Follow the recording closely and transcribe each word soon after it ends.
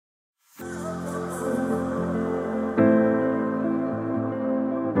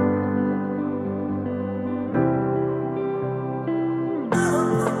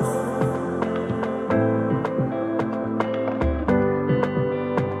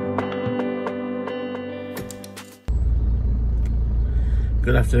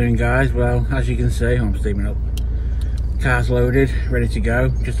Good afternoon guys. Well, as you can see, I'm steaming up. Car's loaded, ready to go.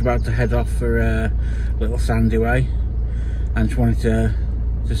 Just about to head off for a little Sandiway. And just wanted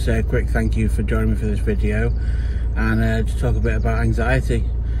to say a quick thank you for joining me for this video and just talk a bit about anxiety.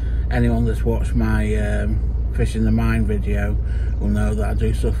 Anyone that's watched my fishing the mind video will know that I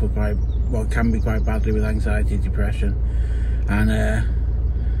do suffer can be quite badly with anxiety, depression, and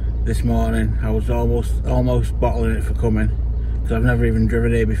this morning I was almost bottling it for coming, because I've never even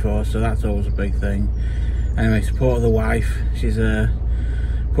driven here before, so that's always a big thing. Anyway, support of the wife, she's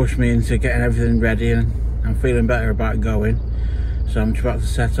pushed me into getting everything ready, and I'm feeling better about going, so I'm just about to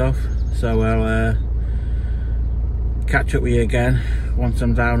set off. So I'll catch up with you again once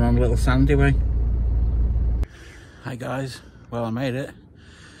I'm down on a little Sandiway. Hi guys, well, I made it.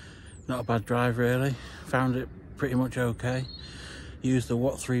 Not a bad drive really, found it pretty much okay. Used the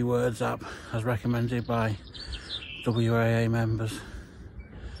What 3 Words app as recommended by WAA members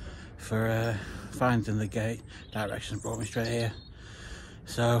for finding the gate. Directions brought me straight here.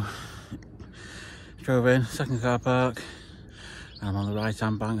 So drove in, second car park, and I'm on the right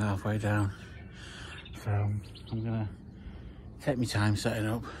hand bank halfway down. So I'm gonna take my time setting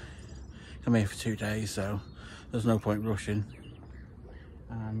up. I'm here for 2 days, so there's no point rushing.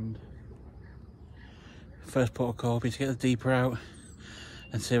 And first port of call will be to get the deeper out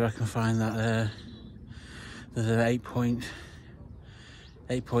and see if I can find that there's an 8 point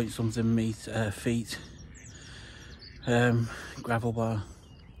something feet gravel bar,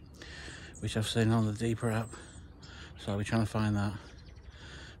 which I've seen on the deeper app, so I'll be trying to find that.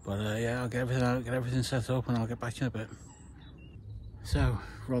 But yeah, I'll get everything out, get everything set up, and I'll get back in a bit. So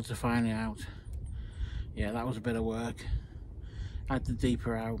rods are finally out. Yeah, that was a bit of work. I had the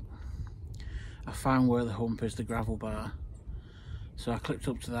deeper out, I found where the hump is, the gravel bar, so I clipped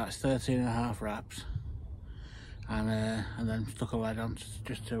up to that. It's 13.5 wraps, and then stuck a lead on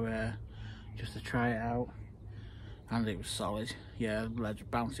just to try it out, and it was solid. Yeah, the lead's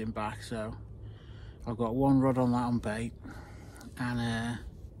bouncing back, so I've got one rod on that on bait, and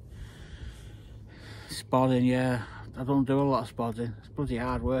spodding. Yeah, I don't do a lot of spodding. It's bloody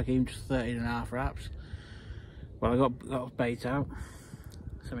hard work, even just 13.5 wraps. Well, I got bait out,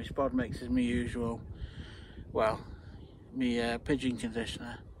 so my spod mix is my usual, well, my pigeon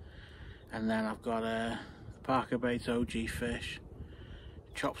conditioner, and then I've got Parker Baits OG fish,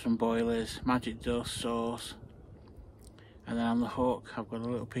 chops and boilies, magic dust, sauce, and then on the hook I've got a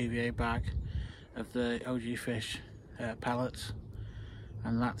little PVA bag of the OG fish pellets,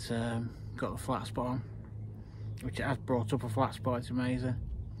 and that's got the flat spot on, which it has brought up a flat spot. It's amazing.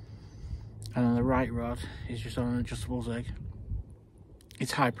 And then the right rod is just on an adjustable zig.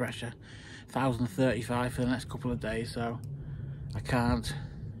 It's high pressure, 1035 for the next couple of days, so I can't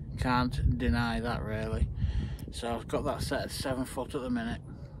deny that really. So I've got that set at 7 foot at the minute.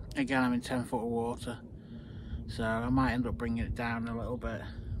 Again, I'm in 10 foot of water, so I might end up bringing it down a little bit,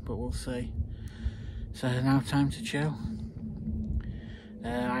 but we'll see. So now time to chill.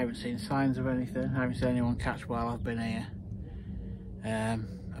 I haven't seen signs of anything. I haven't seen anyone catch while I've been here.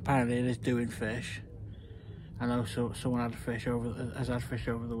 Apparently it is doing fish. I know someone has had fish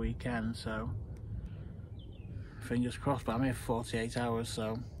over the weekend, so fingers crossed. But I'm here for 48 hours,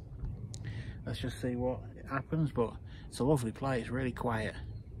 so let's just see what happens. But it's a lovely place, really quiet.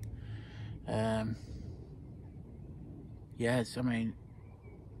 Yeah, I mean,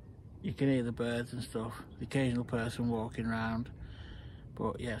 you can hear the birds and stuff, the occasional person walking around,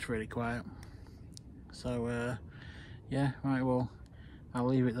 but yeah, it's really quiet. So yeah, right, well, I'll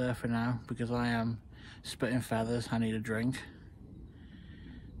leave it there for now because I am spitting feathers. I need a drink.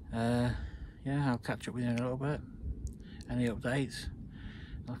 Yeah, I'll catch up with you in a little bit. Any updates,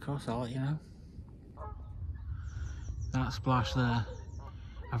 of course I'll let you know. That splash there,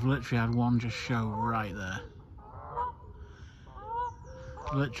 I've literally had one just show right there.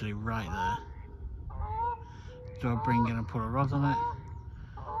 Literally right there. Do I bring in and put a rod on it?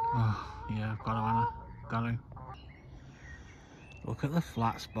 Oh yeah, got to, Anna, got to. Look at the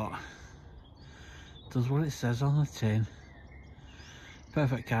flat spot. Does what it says on the tin.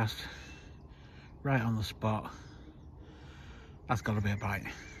 Perfect cast. Right on the spot. That's got to be a bite.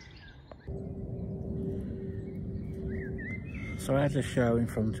 So I had a show in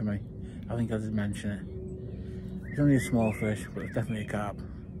front of me. I think I did mention it. It's only a small fish, but it's definitely a carp.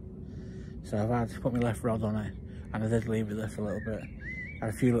 So I've had to put my left rod on it, and I did leave it there for a little bit. I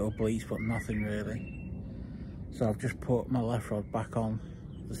had a few little bleats, but nothing really. So I've just put my left rod back on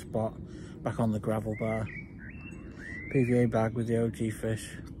the spot, back on the gravel bar. PVA bag with the OG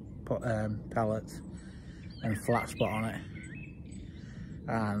fish pellets and flat spot on it.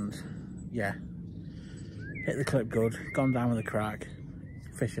 And yeah, hit the clip good, gone down with a crack.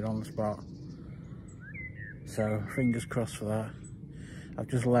 fishing on the spot. So fingers crossed for that. I've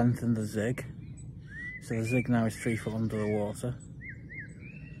just lengthened the zig, so the zig now is 3 foot under the water.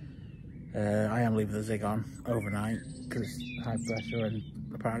 I am leaving the zig on overnight because it's high pressure and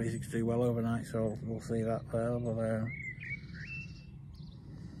apparently zigs do well overnight, so we'll see that there. But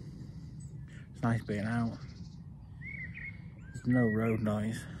it's nice being out. There's no road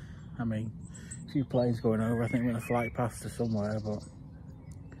noise. I mean, a few planes going over. I think we're in a flight path to somewhere, but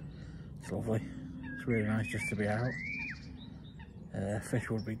it's lovely. It's really nice just to be out. Fish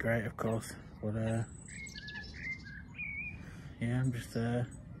would be great, of course, but yeah, I'm just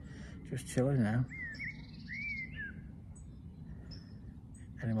chilling now.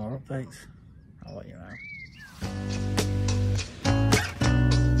 Any more updates? I'll let you know.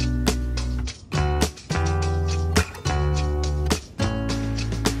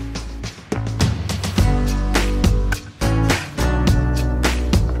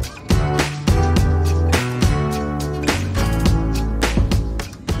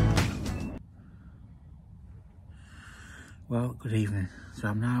 Well, good evening. So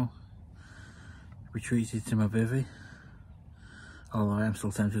I'm now retreated to my bivvy, although I am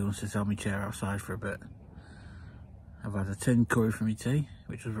still tempted to go and sit on my chair outside for a bit. I've had a tin curry for my tea,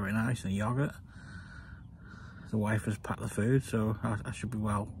 which was very nice, and yoghurt. The wife has packed the food, so I should be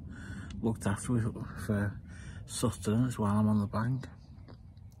well looked after for sustenance while I'm on the bank.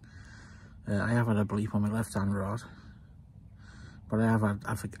 I have had a bleep on my left hand rod, but I've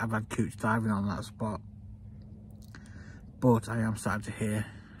had cooch diving on that spot. But I am starting to hear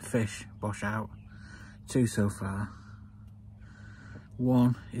fish wash out. 2 so far.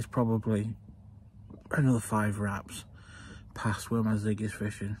 1 is probably another 5 wraps past where my zig is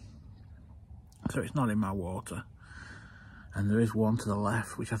fishing, so it's not in my water. And there is 1 to the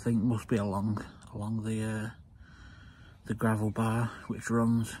left, which I think must be along the gravel bar, which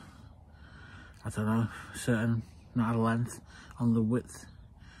runs, I don't know, a certain amount of length on the width,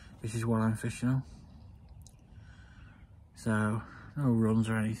 which is what I'm fishing on. So, no runs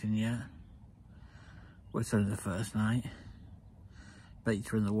or anything yet. We're only the first night.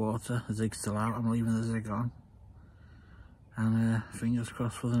 Baits are in the water, the zig's still out, I'm leaving the zig on. And fingers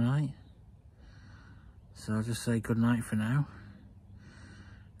crossed for the night. So I'll just say good night for now.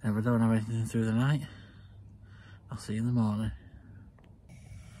 If I don't have anything through the night, I'll see you in the morning.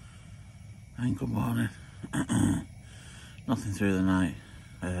 And good morning. Nothing through the night.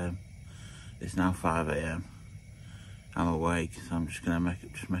 It's now 5 AM. I'm awake, so I'm just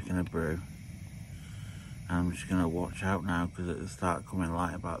making a brew. And I'm just gonna watch out now because it'll start coming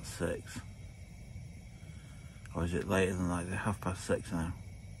light about 6. Or is it later than like 6:30 now?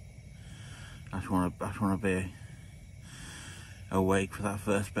 I just wanna be awake for that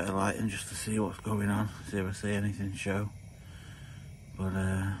first bit of light and just to see what's going on, see if I see anything show. But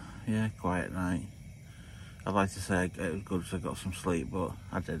yeah, quiet night. I'd like to say it was good because I got some sleep, but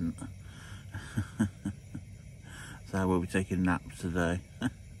I didn't. So I will be taking naps today.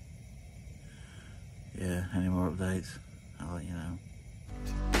 Yeah, any more updates, I'll let you know.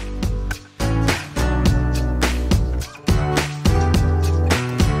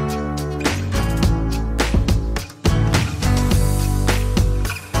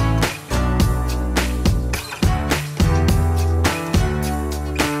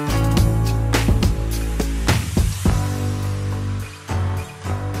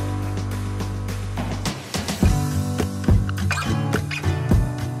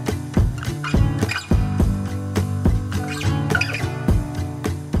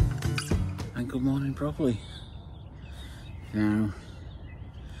 Properly. Now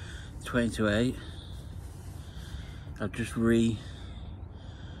 20 to 8. I've just repositioned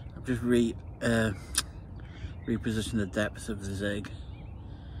the depth of the zig.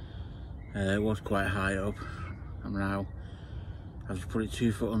 It was quite high up. I've just put it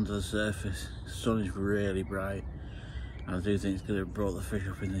 2 foot under the surface. The sun is really bright, and I do think it's going to have brought the fish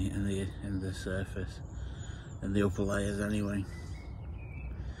up in the surface, in the upper layers anyway.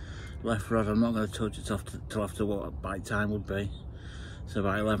 Left rod, I'm not going to touch it till after what bite time would be. So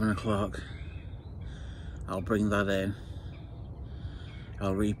about 11 o'clock, I'll bring that in.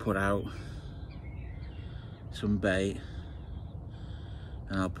 I'll re-put out some bait,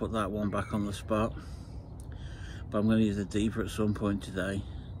 and I'll put that one back on the spot. But I'm going to use the deeper at some point today,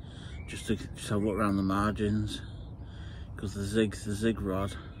 just to have a look around the margins, because the zig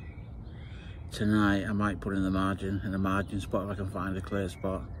rod tonight I might put in a margin spot if I can find a clear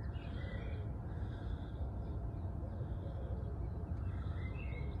spot.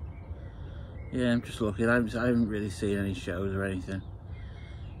 Yeah, I'm just looking. I haven't really seen any shows or anything.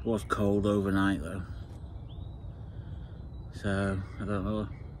 It was cold overnight though, so I don't know.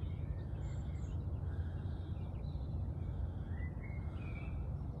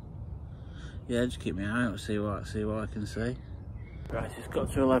 yeah, just keep my eye out, see what I can see. Right, it's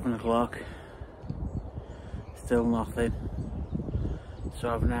got to 11 o'clock. Still nothing. So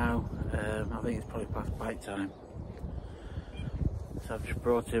I've now, I think it's probably past bite time. So I've just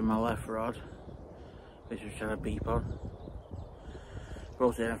brought in my left rod, which was trying to beep on.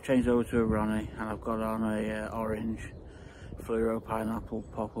 Brought it in, I've changed over to a Ronnie, and I've got on a orange fluoro pineapple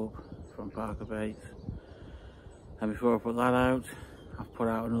pop-up from Parker Baits. And before I put that out, I've put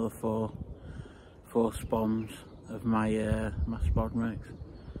out another four spoms of my my spot mix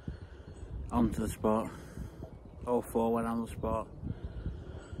onto the spot. All 4 went on the spot.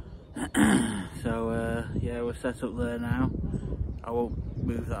 So yeah, we're set up there now. I won't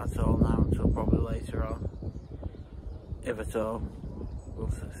move that at all now until probably later on, if at all. We'll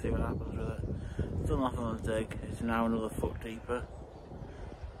see what happens with it. Still nothing on the dig. It's now another foot deeper.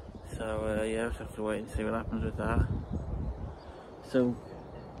 So yeah, just have to wait and see what happens with that. So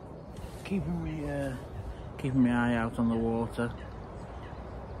keeping my eye out on the water.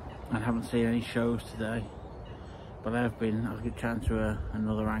 I haven't seen any shows today, but I was chatting to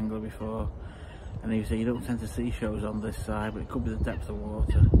another angler before, and he said you don't tend to see shows on this side, but it could be the depth of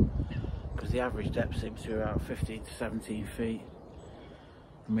water, because the average depth seems to be about 15 to 17 feet.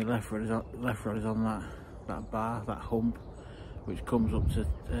 And my left rod is on that bar, that hump, which comes up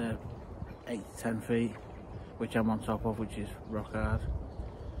to 8 to 10 feet, which I'm on top of, which is rock hard.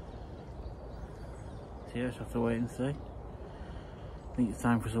 So yeah, just have to wait and see. I think it's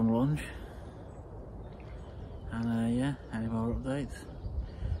time for some lunch. And yeah, any more updates,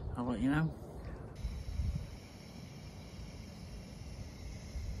 I'll let you know.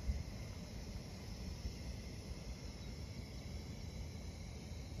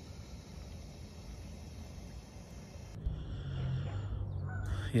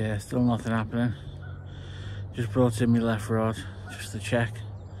 Yeah, still nothing happening. Just brought in my left rod just to check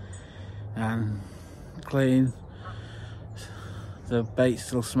and clean. The bait's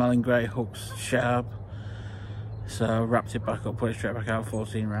still smelling great, hook's sharp. So I wrapped it back up, put it straight back out,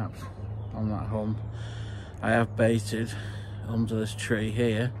 14 wraps on that hump. I have baited under this tree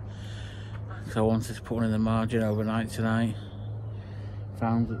here, so I wanted to put one in the margin overnight tonight.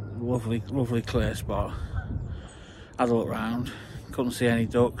 Found a lovely clear spot. Had a look round, couldn't see any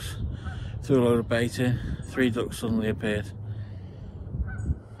ducks. Threw a load of bait in, 3 ducks suddenly appeared.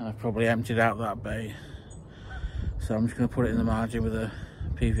 And I've probably emptied out that bait. So I'm just going to put it in the margin with a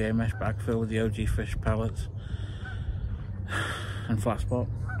PVA mesh bag filled with the OG fish pellets and flat spot.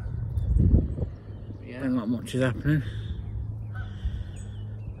 But yeah, not much is happening.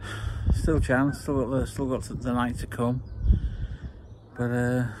 Still chance, still got the night to come. But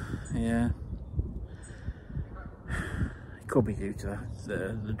yeah, it could be due to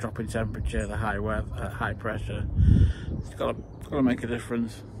the drop in temperature, the high weather, high pressure. It's got to make a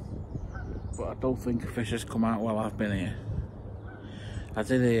difference. But I don't think fish has come out while I've been here. I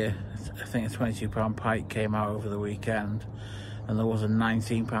did hear, I think a 22-pound pike came out over the weekend, and there was a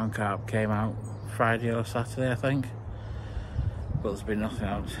 19-pound carp came out Friday or Saturday, I think. But there's been nothing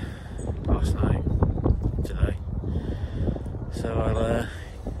out last night, today. So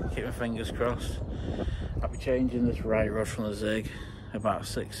I'll keep my fingers crossed. I'll be changing this right rod from the Zig about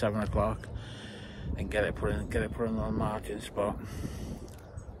 6-7 o'clock and get it put in on the margin spot.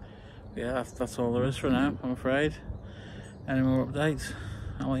 Yeah, that's all there is for now, I'm afraid. Any more updates,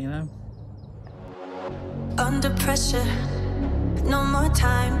 I'll let you know. Under pressure, no more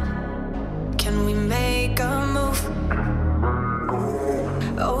time. Can we make a move?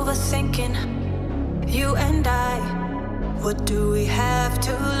 Overthinking, you and I. What do we have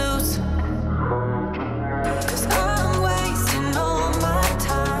to lose? 'Cause I'm wasting all my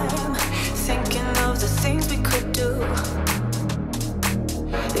time thinking of the things we could do.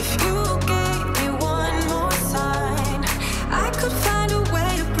 If you gave me one more sign, I could find a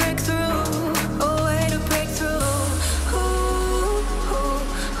way to break through, a way to break through. Ooh, ooh,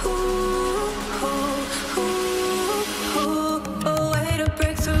 ooh, ooh, ooh, a way to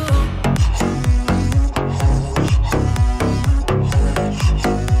break through.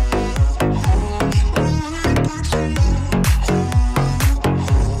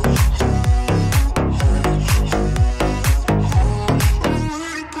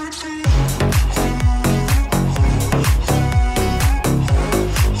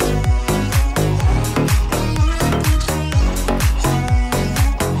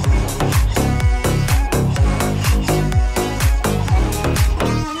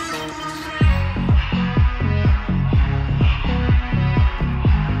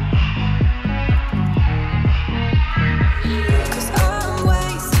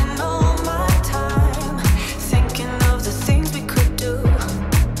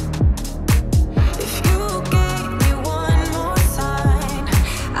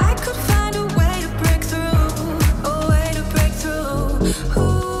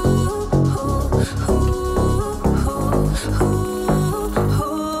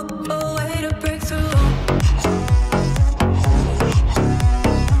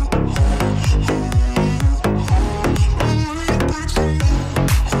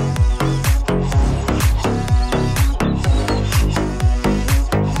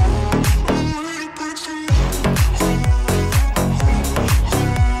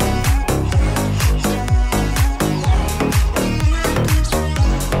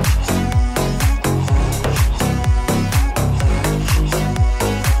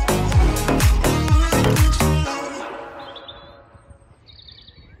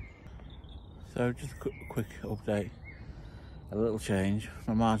 So just a quick update, a little change.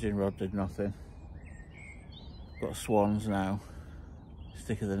 My margin rod did nothing. Got swans now,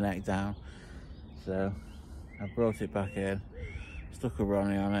 stick of the neck down. So I brought it back in, stuck a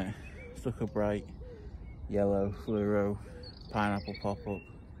Ronnie on it, stuck a bright yellow fluoro pineapple pop-up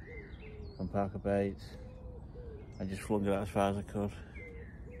from Parker Baits. I just flung it out as far as I could.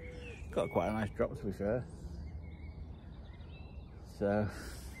 Got quite a nice drop, to be fair. So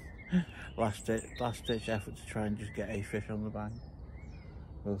last ditch effort to try and just get a fish on the bank.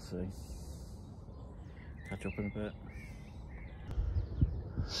 We'll see. Catch up in a bit.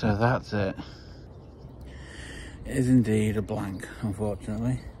 So that's it. It is indeed a blank,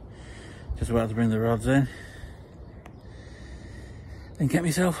 unfortunately. Just about to bring the rods in and get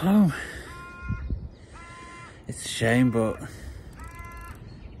myself home. It's a shame, but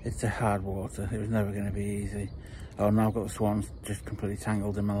it's a hard water. It was never going to be easy. Oh, now I've got the swans just completely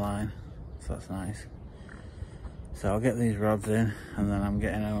tangled in my line, so that's nice. So I'll get these rods in and then I'm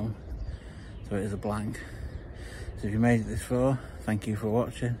getting home. So it is a blank. So if you made it this far, thank you for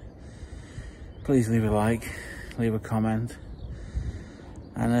watching. Please leave a like, leave a comment,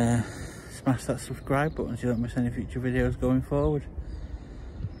 and smash that subscribe button so you don't miss any future videos going forward.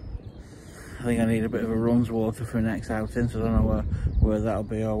 I think I need a bit of a runs water for next outing, so I don't know where that'll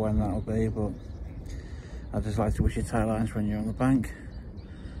be or when that'll be, but I'd just like to wish you tight lines when you're on the bank.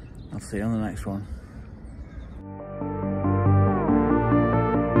 I'll see you on the next one.